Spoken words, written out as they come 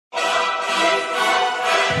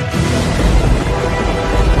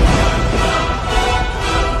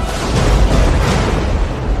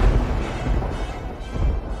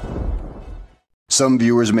Some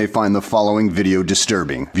viewers may find the following video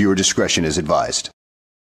disturbing. Viewer discretion is advised.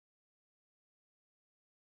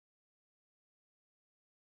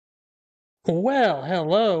 Well,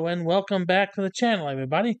 hello and welcome back to the channel,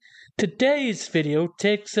 everybody. Today's video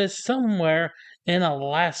takes us somewhere in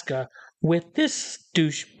Alaska with this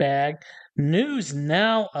douchebag, News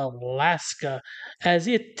Now Alaska, as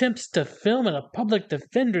he attempts to film in a public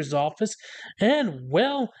defender's office and,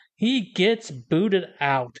 well, he gets booted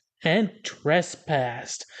out and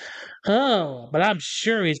trespassed. Oh, but I'm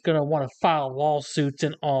sure he's going to want to file lawsuits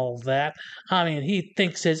and all that. I mean, he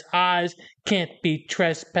thinks his eyes can't be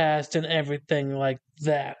trespassed and everything like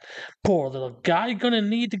that. Poor little guy, going to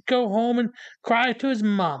need to go home and cry to his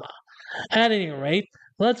mama. At any rate,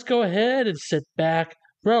 let's go ahead and sit back,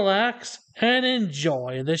 relax, and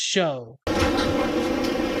enjoy the show.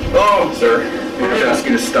 Oh, sir. We just ask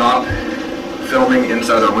you to stop filming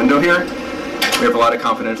inside our window here. We have a lot of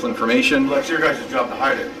confidential information. Well, it's your guys' job to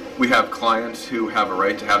hide it. We have clients who have a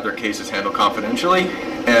right to have their cases handled confidentially,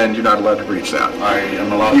 and you're not allowed to breach that. I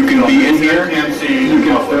am allowed You to can film be in here, and see you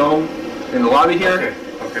can film in the lobby here.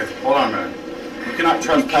 Okay, hold on a minute. You cannot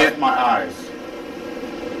trespass my eyes.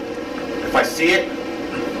 If I see it,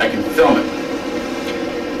 I can film it.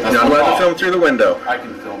 You're not allowed to film through the window. I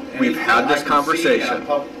can film anything. We've had this conversation.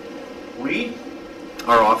 We?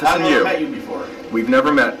 Our office and I've you. never met you before. We've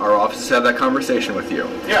never met. Our office has had that conversation with you.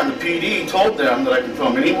 Yeah, the PD told them that I can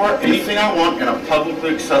film anywhere, anything I want in a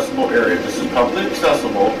publicly accessible area. This is publicly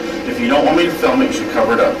accessible. If you don't want me to film it, you should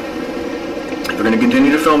cover it up. If you're going to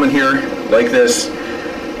continue to film in here like this,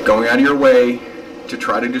 going out of your way to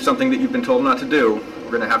try to do something that you've been told not to do,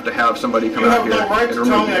 we're going to have somebody come out here You have no right and to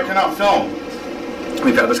tell remove me I you. cannot film.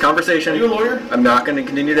 We've had this conversation. Are you a lawyer? I'm not going to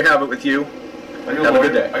continue to have it with you. Are you a Have lawyer? a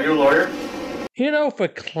good day. Are you a lawyer? You know, for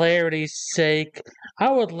clarity's sake, I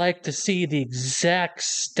would like to see the exact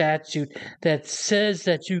statute that says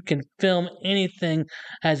that you can film anything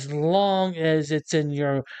as long as it's in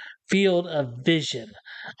your field of vision.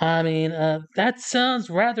 I mean, that sounds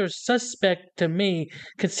rather suspect to me,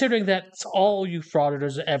 considering that's all you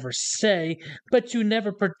frauditors ever say, but you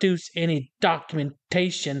never produce any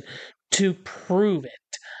documentation to prove it.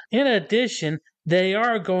 In addition, they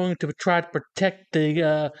are going to try to protect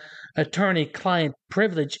the attorney-client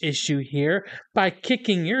privilege issue here by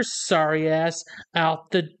kicking your sorry ass out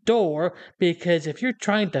the door, because if you're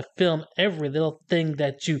trying to film every little thing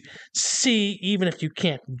that you see, even if you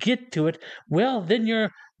can't get to it, well, then you're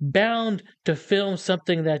bound to film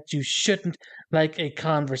something that you shouldn't, like a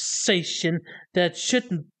conversation that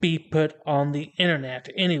shouldn't be put on the internet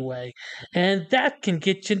anyway. And that can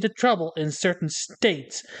get you into trouble in certain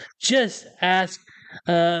states. Just ask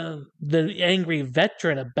the angry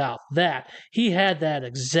veteran about that. He had that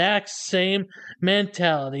exact same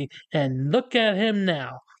mentality, and look at him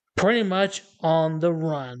now, pretty much on the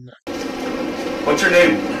run. What's your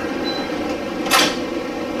name?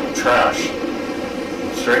 Trash.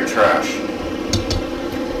 Straight trash.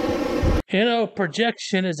 You know,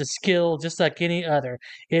 projection is a skill just like any other.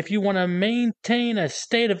 If you want to maintain a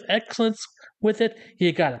state of excellence with it,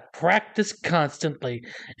 you gotta practice constantly.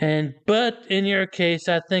 But in your case,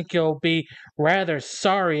 I think you'll be rather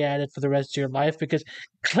sorry at it for the rest of your life, because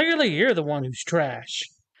clearly you're the one who's trash.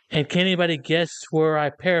 And can anybody guess where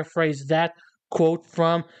I paraphrased that quote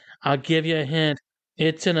from? I'll give you a hint.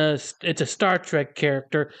 It's a Star Trek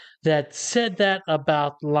character that said that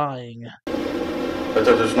about lying. But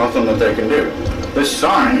there's nothing that they can do. This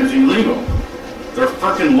sign is illegal. They're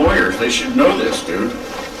freaking lawyers. They should know this, dude. Look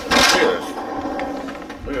at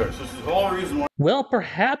this. Look at this. This is the whole reason why. Well,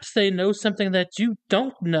 perhaps they know something that you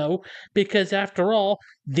don't know, because after all,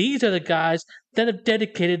 these are the guys that have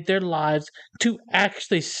dedicated their lives to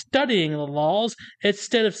actually studying the laws,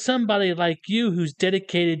 instead of somebody like you who's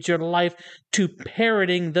dedicated your life to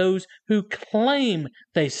parroting those who claim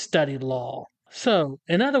they study law. So,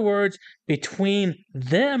 in other words, between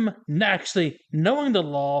them actually knowing the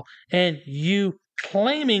law and you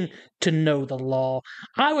claiming to know the law,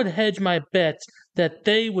 I would hedge my bets that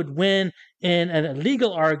they would win in a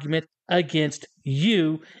legal argument against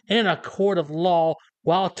you in a court of law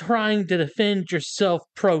while trying to defend yourself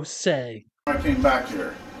pro se. I came back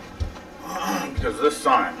here because this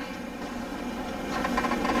sign.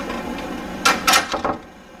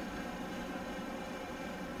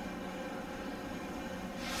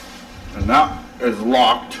 And that is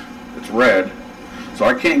locked. It's red. So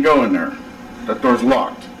I can't go in there. That door's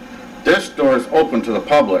locked. This door is open to the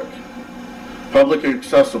public. Public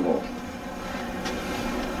accessible.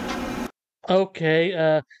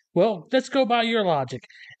 Okay, well, let's go by your logic.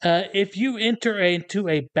 If you enter into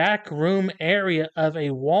a back room area of a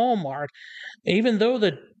Walmart, even though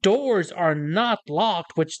the doors are not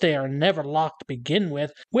locked, which they are never locked to begin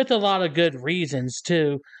with a lot of good reasons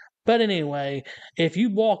too. But anyway, if you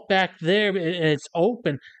walk back there and it's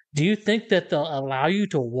open, do you think that they'll allow you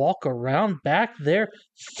to walk around back there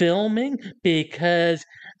filming? Because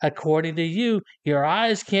according to you, your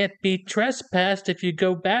eyes can't be trespassed if you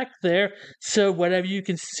go back there. So whatever you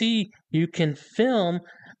can see, you can film.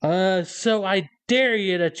 So I dare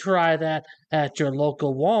you to try that at your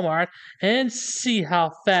local Walmart and see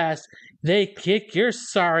how fast they kick your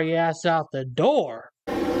sorry ass out the door.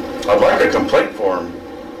 I'd like a complaint form,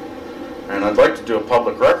 and I'd like to do a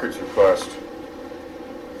public records request.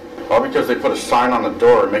 All because they put a sign on the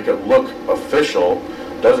door and make it look official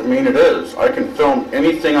doesn't mean it is. I can film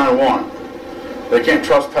anything I want. They can't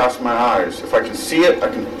trespass my eyes. If I can see it, I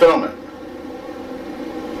can film it.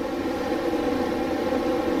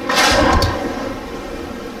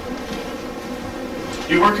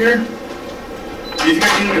 You work here? Do you think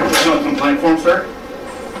I need to put a complaint form, sir?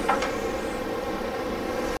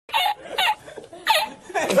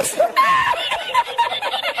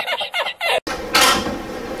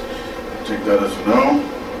 Take that as a no.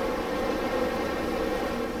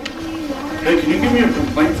 Hey, can you give me a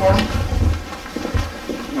complaint form?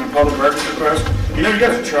 My public records request? You know you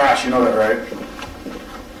guys are trash, you know that, right?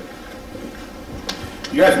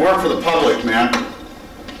 You guys work for the public, man.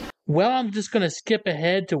 Well, I'm just going to skip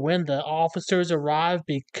ahead to when the officers arrive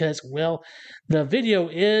because, well, the video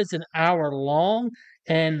is an hour long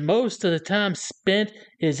and most of the time spent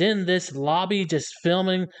is in this lobby just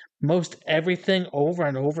filming most everything over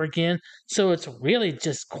and over again. So it's really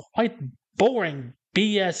just quite boring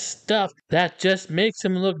BS stuff that just makes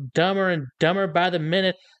him look dumber and dumber by the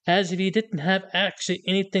minute, as if he didn't have actually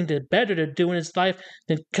anything better to do in his life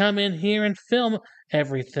than come in here and film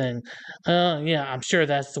everything. Yeah, I'm sure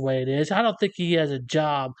that's the way it is. I don't think he has a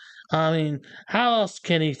job. I mean, how else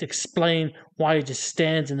can he explain why he just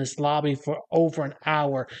stands in this lobby for over an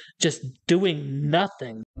hour just doing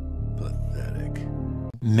nothing? Pathetic.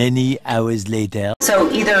 Many hours later. So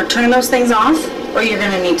either turn those things off or you're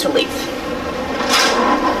going to need to leave.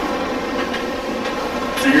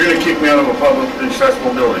 So you're going to kick me out of a publicly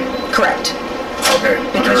accessible building? Correct. Okay.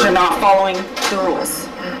 Because you're not following the rules.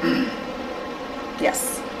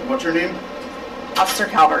 Yes. What's your name? Officer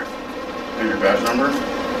Calvert. And your badge number?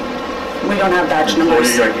 We don't have badge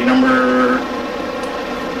numbers. Employee ID number?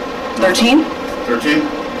 13? 13?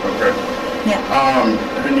 Okay. Yeah.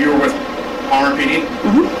 And you were with Palmer PD?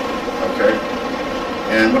 Mm-hmm. Okay.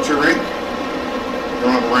 And what's your rank? You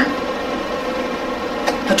don't have a rank?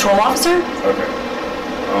 Patrol officer? Okay.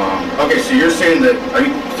 Okay, so you're saying that, are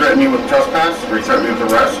you threatening me with trespass? Or are you threatening me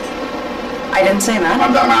with arrest? I didn't say that.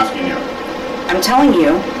 I'm asking you. I'm telling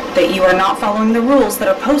you that you are not following the rules that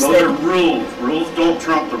are posted. Those are rules. Rules don't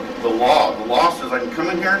trump the law. The law says I can come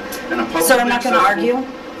in here and a public. So I'm not going to argue?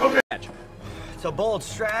 Okay. It's a bold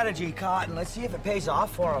strategy, Cotton. Let's see if it pays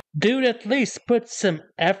off for him. Dude, at least put some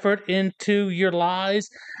effort into your lies.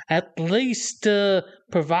 At least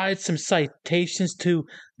provide some citations to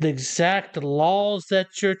the exact laws that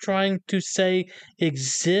you're trying to say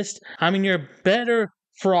exist. I mean, you're better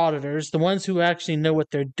frauditors, the ones who actually know what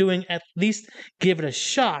they're doing. At least give it a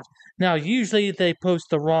shot. Now, usually they post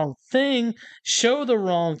the wrong thing, show the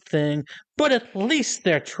wrong thing, but at least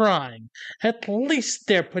they're trying. At least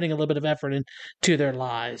they're putting a little bit of effort into their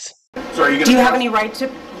lies. So are you Do you have any right to?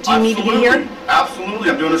 Do you need to be here? Absolutely.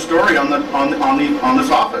 I'm doing a story on this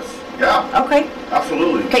office. Yeah. Okay.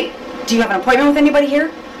 Absolutely. Okay. Do you have an appointment with anybody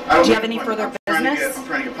here? Do you have any further business? I'm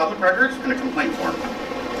trying to get public records and a complaint form.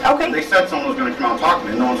 Okay. They said someone was going to come out and talk to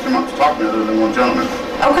me. No one's come out to talk to me other than one gentleman.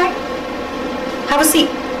 Okay. Have a seat.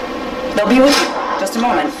 They'll be with you. Just a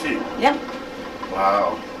moment. Have a seat. Yep.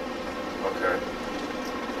 Wow. Okay.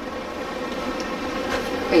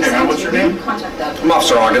 Hey, man, what's your name? Contact them. I'm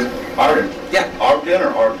Officer Ogden. Ogden. Yeah. Ogden or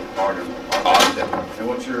Ogden? Ogden. And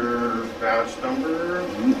what's your badge number?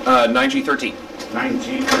 9G13.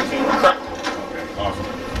 9G13? Correct. Okay, awesome.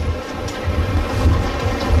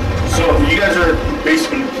 So you guys are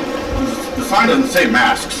basically, the sign doesn't say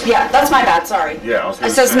masks. Yeah, that's my bad, sorry. Yeah, I was It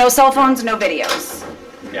gonna says say. no cell phones, no videos.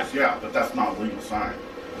 Yeah. Yeah, but that's not a legal sign.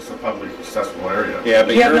 It's a publicly accessible area. Yeah,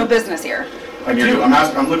 but You have you're- no business here. I do.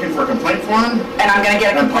 I'm looking for a complaint form. And I'm gonna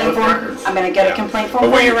get a And complaint public form. records. I'm gonna get a Yeah. complaint But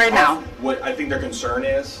form for wait, you right now. What I think their concern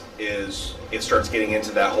is it starts getting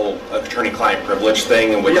into that whole attorney-client privilege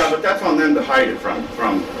thing, in which Yeah, but that's on them to hide it from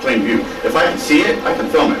plain view. If I can see it, I can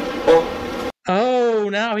film it. well, Oh,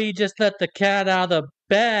 now he just let the cat out of the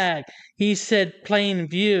bag. He said plain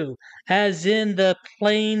view, as in the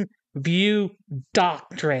plain view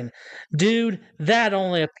doctrine. Dude, that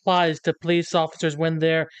only applies to police officers when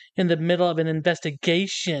they're in the middle of an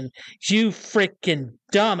investigation. You freaking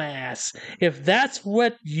dumbass. If that's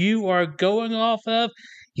what you are going off of,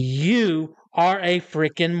 you are a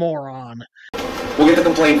freaking moron. We'll get the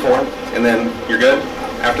complaint form, and then you're good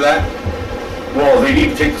after that? Well, they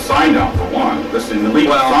need to take the sign down for one. This is an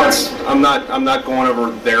illegal sign. I'm not going over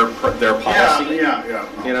their policy. Yeah. No,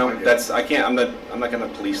 you know, I'm not going to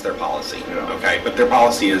police their policy. Yeah. Okay, but their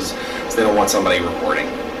policy is they don't want somebody recording.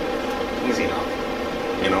 Easy enough.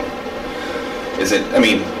 You know, is it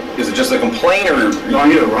just a complaint or? No, I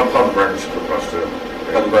need a public records request too.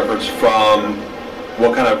 Public records from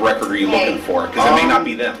what kind of record are you looking for? Because it may not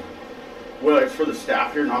be them. Well, it's for the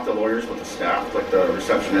staff here, not the lawyers, but the staff, like the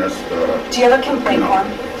receptionist. Do you have a complaint form?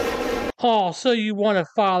 Oh, so you want to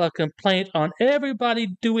file a complaint on everybody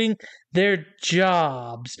doing their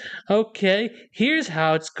jobs. Okay, here's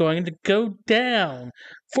how it's going to go down.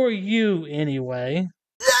 For you, anyway.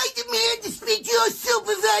 I demand to speak to your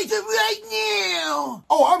supervisor right now!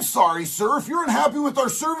 Oh, I'm sorry, sir. If you're unhappy with our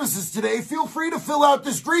services today, feel free to fill out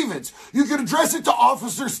this grievance. You can address it to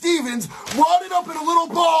Officer Stevens, wad it up in a little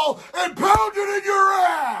ball, and pound it in your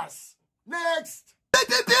ass! Next!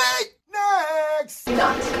 Next!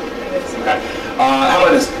 Not. Okay. How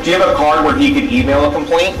about this? Do you have a card where he could email a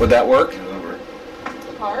complaint? Would that work?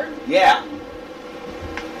 Card? Yeah.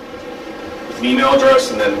 An email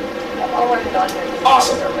address and then... I'll write it on here.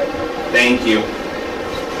 Awesome. Thank you.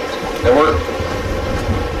 That worked?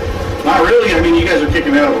 Not really. I mean, you guys are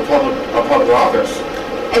kicking me out of a public office.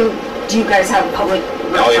 And do you guys have public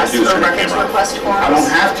request or records request forms? I don't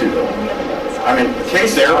have to, though. I mean,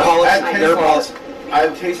 case policy. I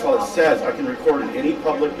have case law that says I can record in any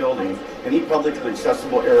public building, any publicly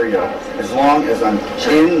accessible area, as long as I'm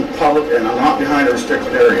in public and I'm not behind a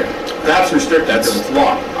restricted area. That's restricted because it's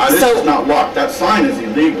locked. This is not locked. That sign is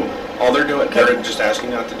illegal. All they're doing, they're just asking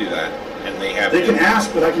not to do that, and they have. They can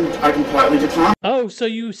ask, but I can politely decline. Oh, so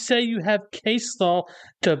you say you have case law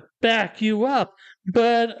to back you up,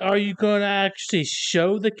 but are you going to actually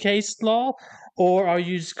show the case law, or are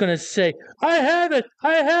you just going to say, I have it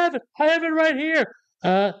right here?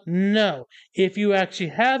 No. If you actually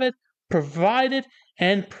have it, provide it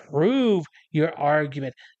and prove your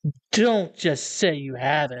argument. Don't just say you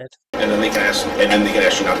have it. And then they can ask you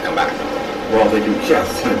not to come back. Well, they can,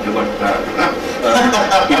 yes, good luck with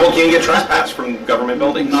that. People can't get trespassed from government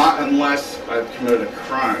buildings. Not unless I've committed a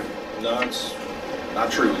crime. No, it's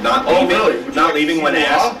not true. Not leaving when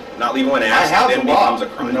asked. Not leaving when asked. I have then the law.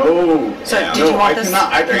 becomes a crime. No. So, did you want this?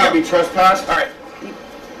 I cannot be trespassed. All right.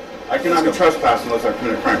 I cannot be trespassed unless I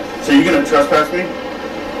commit a crime. So you're going to trespass me?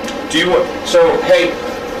 Do you? So, hey.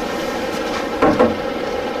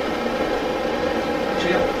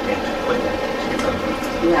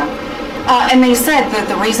 Yeah. And they said that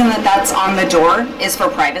the reason that that's on the door is for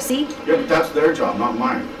privacy. Yeah, but that's their job, not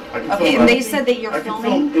mine. Okay, and they said that you're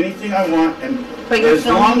filming. I can film anything I want, and but you're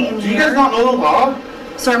filming in here. Do you guys not know the law?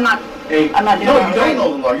 So I'm not. Hey, I'm not doing no, that. you don't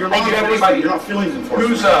know the law. You're law enforcement. You're not feelings enforcement.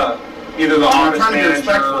 Who's either the honest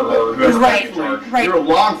manager or who's right. You're a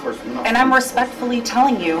law enforcement. And I'm respectfully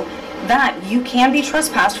telling you that you can be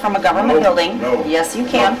trespassed from a government building. No. Yes, you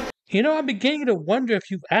can. No. You know, I'm beginning to wonder if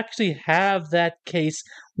you actually have that case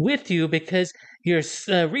with you, because your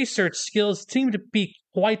research skills seem to be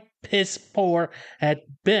quite piss poor at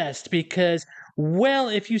best. Because, well,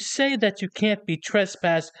 if you say that you can't be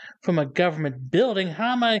trespassed from a government building,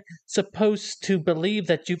 how am I supposed to believe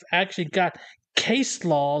that you've actually got case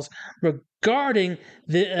laws regarding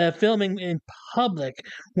the filming in public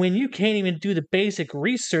when you can't even do the basic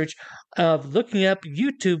research of looking up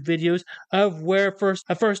YouTube videos of where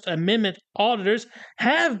First Amendment auditors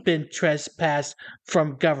have been trespassed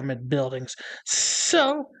from government buildings?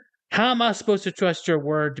 So, how am I supposed to trust your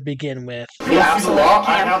word to begin with? You absolutely can.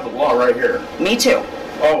 I have the law right here. Me too.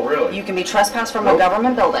 Oh, really? You can be trespassed from a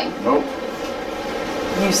government building. Nope.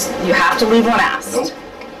 You have to leave when asked. Nope.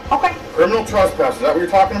 Okay. Criminal trespass, is that what you're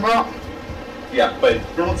talking about? Yeah, but...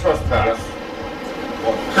 Criminal trespass.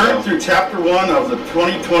 Current through Chapter 1 of the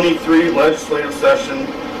 2023 legislative session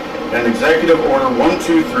and Executive Order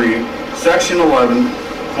 123, Section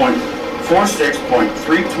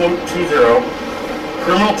 11.46.320,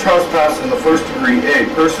 criminal trespass in the first degree. A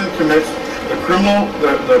person commits the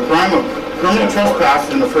crime of criminal trespass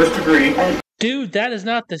in the first degree. Dude, that is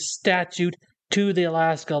not the statute to the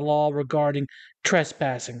Alaska law regarding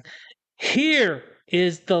trespassing. Here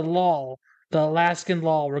is the law, the Alaskan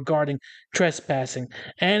law regarding trespassing.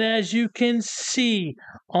 And as you can see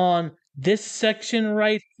on this section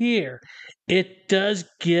right here, it does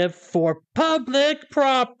give for public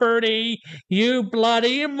property, you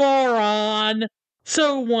bloody moron.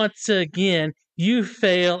 So once again, you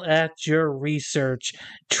fail at your research.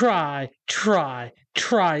 Try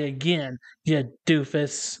again, you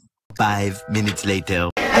doofus. 5 minutes later.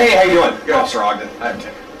 Hey, how you doing? Good, Officer Ogden. I'm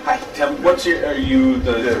Tim. Hi, Tim. Are you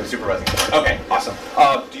the supervisor? Okay, awesome.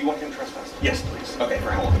 Do you want him trespassed? Yes, please. Okay,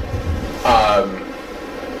 for how long?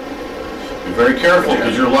 Be very careful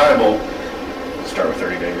because you're liable. Start with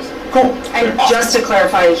 30 days. Cool. And just to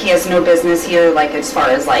clarify, he has no business here, like as far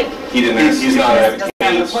as like He didn't. He's not a. doesn't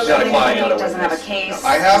have an He's not a appointment, client. Not a doesn't have a witness. case.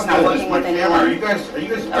 I have he's not business. working My with camera. Are anyone. you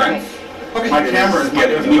guys Okay. Okay. My camera is my Yeah,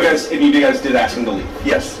 business. and you guys did ask him to leave.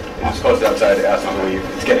 Yes. It's posted outside to ask him to leave.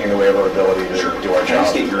 It's getting in the way of our ability to do our Can I job.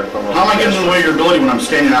 state your How am I getting in the way of your ability when I'm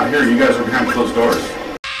standing out here and you guys are behind closed doors?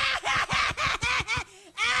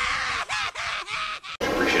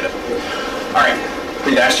 Appreciate it. All right.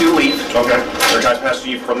 We'd asked you to leave. Okay. We're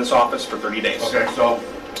trespassing you from this office for 30 days. Okay, so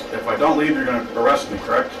if I don't leave, you're going to arrest me,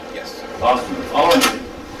 correct? Yes. Awesome. All I need.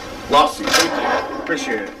 Lawsuit. Thank you.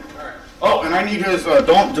 Appreciate it. Oh, and I need his,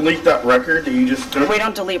 don't delete that record that you just took. We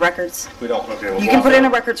don't delete records. We don't. Okay, well, You can put in a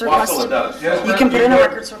records request. Wassel does. You can put in a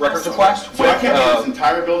records Records request. request? So I can't do this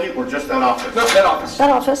entire building or just that office? No, that office. That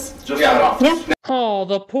office. Just Yeah. that office? Yeah. Oh,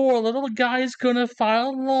 the poor little guy's gonna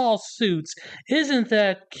file lawsuits. Isn't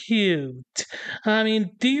that cute? I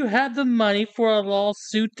mean, do you have the money for a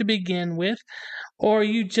lawsuit to begin with? Or are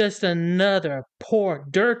you just another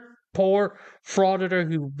dirt poor frauditor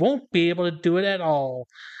who won't be able to do it at all?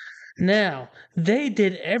 Now, they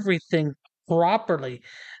did everything properly.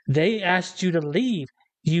 They asked you to leave.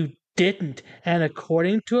 You didn't. And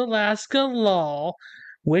according to Alaska law,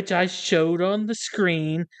 which I showed on the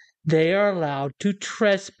screen, they are allowed to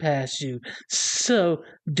trespass you. So,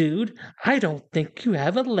 dude, I don't think you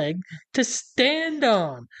have a leg to stand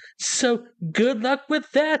on. So, good luck with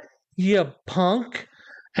that, you punk.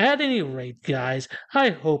 At any rate, guys,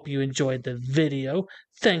 I hope you enjoyed the video.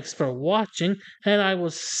 Thanks for watching, and I will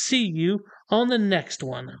see you on the next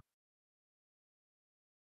one.